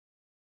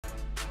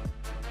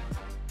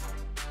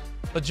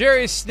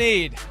L'Jarius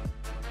Sneed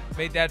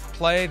made that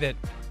play that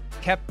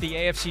kept the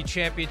AFC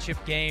Championship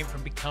game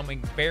from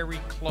becoming very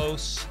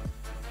close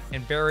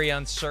and very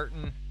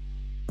uncertain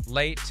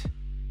late.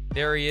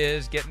 There he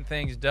is, getting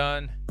things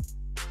done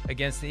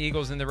against the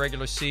Eagles in the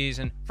regular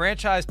season.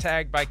 Franchise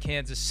tagged by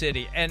Kansas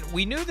City. And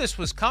we knew this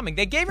was coming.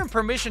 They gave him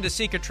permission to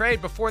seek a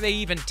trade before they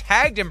even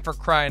tagged him, for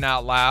crying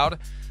out loud.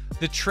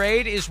 The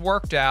trade is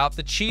worked out.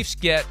 The Chiefs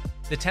get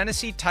the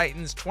Tennessee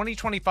Titans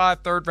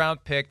 2025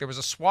 third-round pick. There was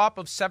a swap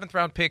of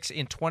seventh-round picks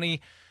in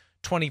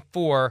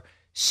 2024.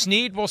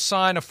 Sneed will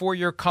sign a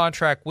 4-year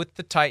contract with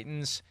the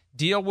Titans.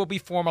 Deal will be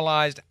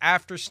formalized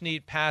after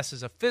Sneed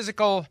passes a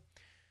physical.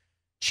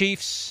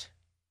 Chiefs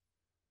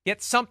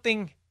get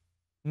something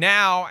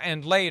now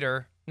and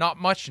later, not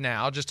much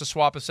now, just a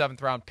swap of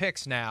seventh-round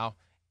picks now,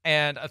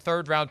 and a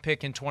third-round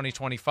pick in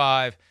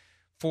 2025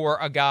 for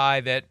a guy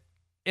that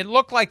it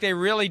looked like they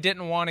really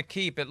didn't want to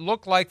keep. It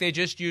looked like they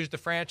just used the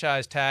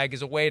franchise tag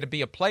as a way to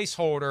be a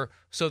placeholder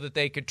so that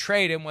they could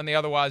trade him when they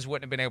otherwise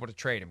wouldn't have been able to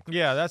trade him.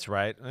 Yeah, that's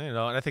right. And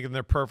I think in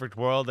their perfect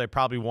world, they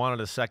probably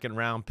wanted a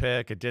second-round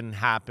pick. It didn't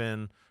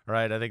happen,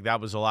 right? I think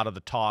that was a lot of the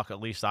talk, at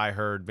least I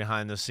heard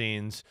behind the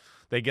scenes.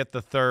 They get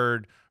the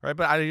third, right?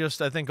 But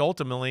I think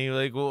ultimately,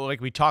 like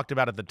we talked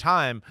about at the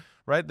time,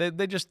 right?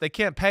 They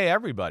can't pay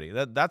everybody.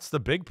 That's the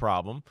big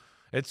problem.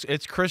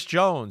 It's Chris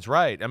Jones,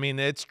 right? I mean,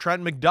 it's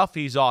Trent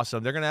McDuffie's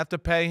awesome. They're going to have to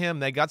pay him.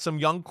 They got some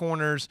young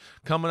corners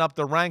coming up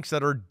the ranks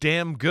that are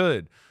damn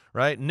good,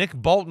 right? Nick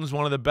Bolton's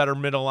one of the better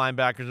middle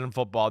linebackers in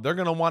football. They're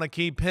going to want to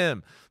keep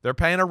him. They're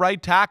paying a right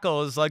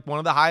tackle is like one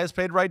of the highest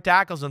paid right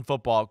tackles in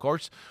football. Of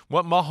course,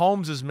 what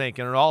Mahomes is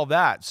making and all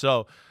that.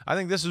 So I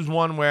think this is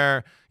one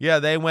where, yeah,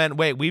 they went,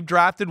 wait, we've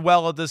drafted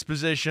well at this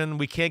position.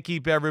 We can't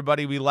keep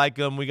everybody. We like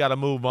them. We got to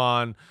move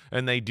on.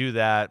 And they do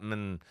that.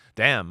 And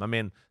damn, I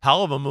mean,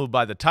 hell of a move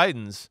by the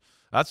Titans.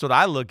 That's what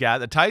I look at.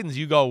 The Titans,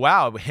 you go,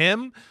 wow,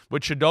 him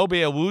with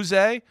Chidobe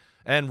Awuzie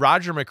and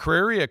Roger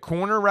McCreary at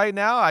corner right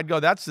now, I'd go,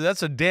 that's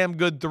a damn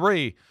good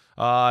three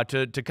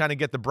to kind of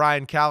get the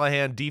Brian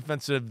Callahan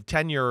defensive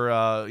tenure,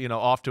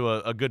 off to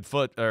a good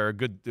foot or a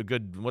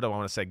good what do I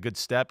want to say? Good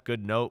step,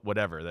 good note,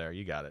 whatever. There,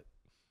 you got it.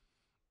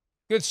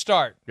 Good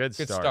start. Good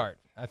start.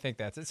 I think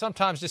that's it.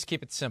 Sometimes just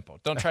keep it simple.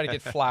 Don't try to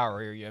get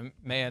flowery, or you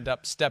may end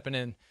up stepping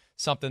in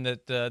something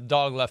that the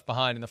dog left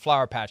behind in the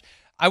flower patch.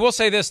 I will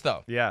say this,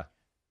 though. Yeah.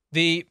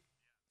 The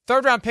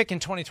third-round pick in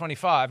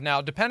 2025,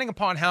 now, depending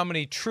upon how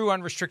many true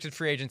unrestricted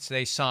free agents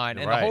they sign,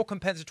 and right. The whole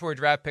compensatory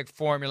draft pick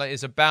formula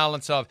is a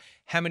balance of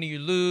how many you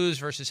lose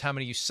versus how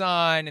many you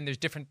sign, and there's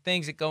different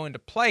things that go into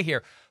play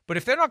here. But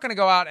if they're not going to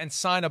go out and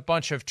sign a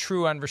bunch of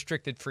true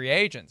unrestricted free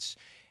agents,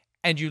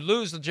 and you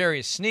lose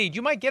L'Jarius Sneed,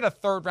 you might get a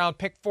third-round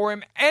pick for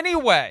him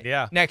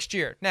anyway next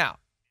year. Now,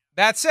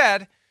 that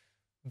said,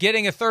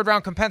 getting a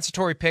third-round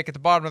compensatory pick at the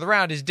bottom of the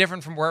round is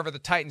different from wherever the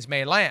Titans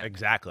may land.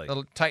 Exactly.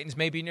 The Titans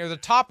may be near the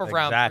top of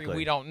round 3.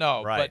 We don't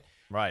know. Right. But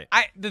right.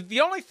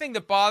 The only thing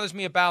that bothers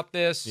me about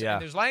this,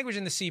 and there's language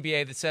in the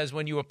CBA that says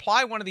when you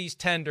apply one of these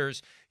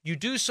tenders, you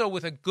do so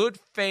with a good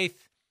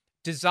faith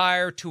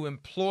desire to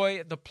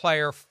employ the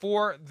player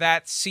for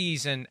that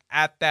season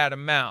at that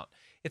amount.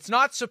 It's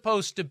not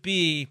supposed to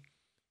be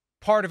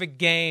part of a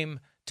game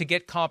to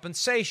get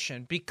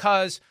compensation,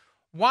 because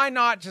why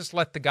not just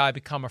let the guy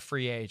become a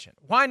free agent?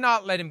 Why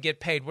not let him get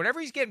paid?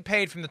 Whatever he's getting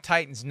paid from the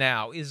Titans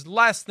now is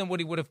less than what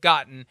he would have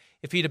gotten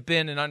if he'd have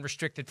been an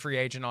unrestricted free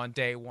agent on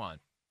day one.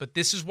 But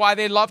this is why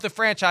they love the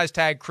franchise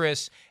tag,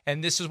 Chris,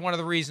 and this is one of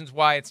the reasons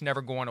why it's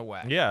never going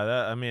away.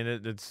 Yeah,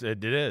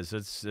 it is.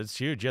 It's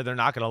huge. Yeah, they're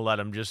not going to let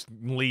him just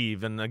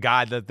leave. And the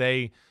guy that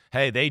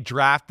they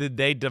drafted,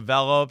 they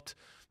developed,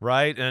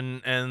 right?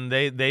 And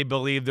they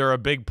believe they're a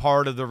big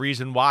part of the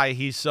reason why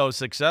he's so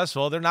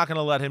successful. They're not going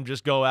to let him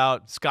just go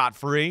out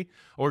scot-free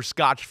or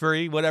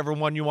scotch-free, whatever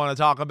one you want to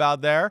talk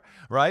about there,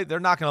 right?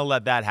 They're not going to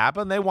let that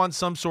happen. They want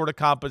some sort of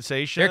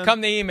compensation. Here come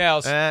the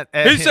emails.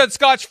 He said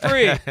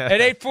scotch-free at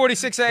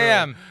 8:46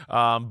 a.m.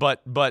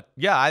 But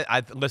yeah,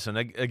 I listen,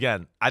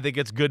 again, I think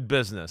it's good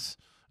business.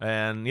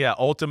 And yeah,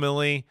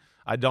 ultimately,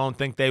 I don't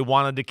think they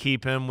wanted to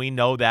keep him. We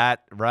know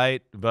that,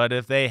 right? But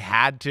if they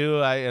had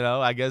to,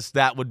 I guess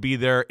that would be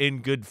their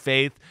in good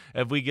faith.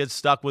 If we get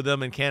stuck with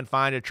him and can't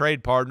find a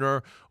trade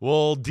partner,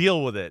 we'll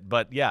deal with it.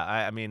 But yeah,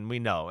 I mean, we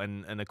know.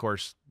 And of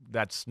course,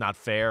 that's not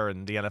fair,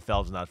 and the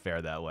NFL is not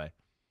fair that way.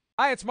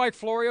 Hi, it's Mike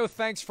Florio.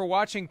 Thanks for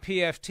watching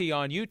PFT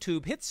on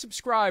YouTube. Hit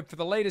subscribe for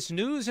the latest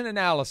news and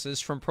analysis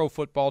from Pro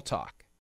Football Talk.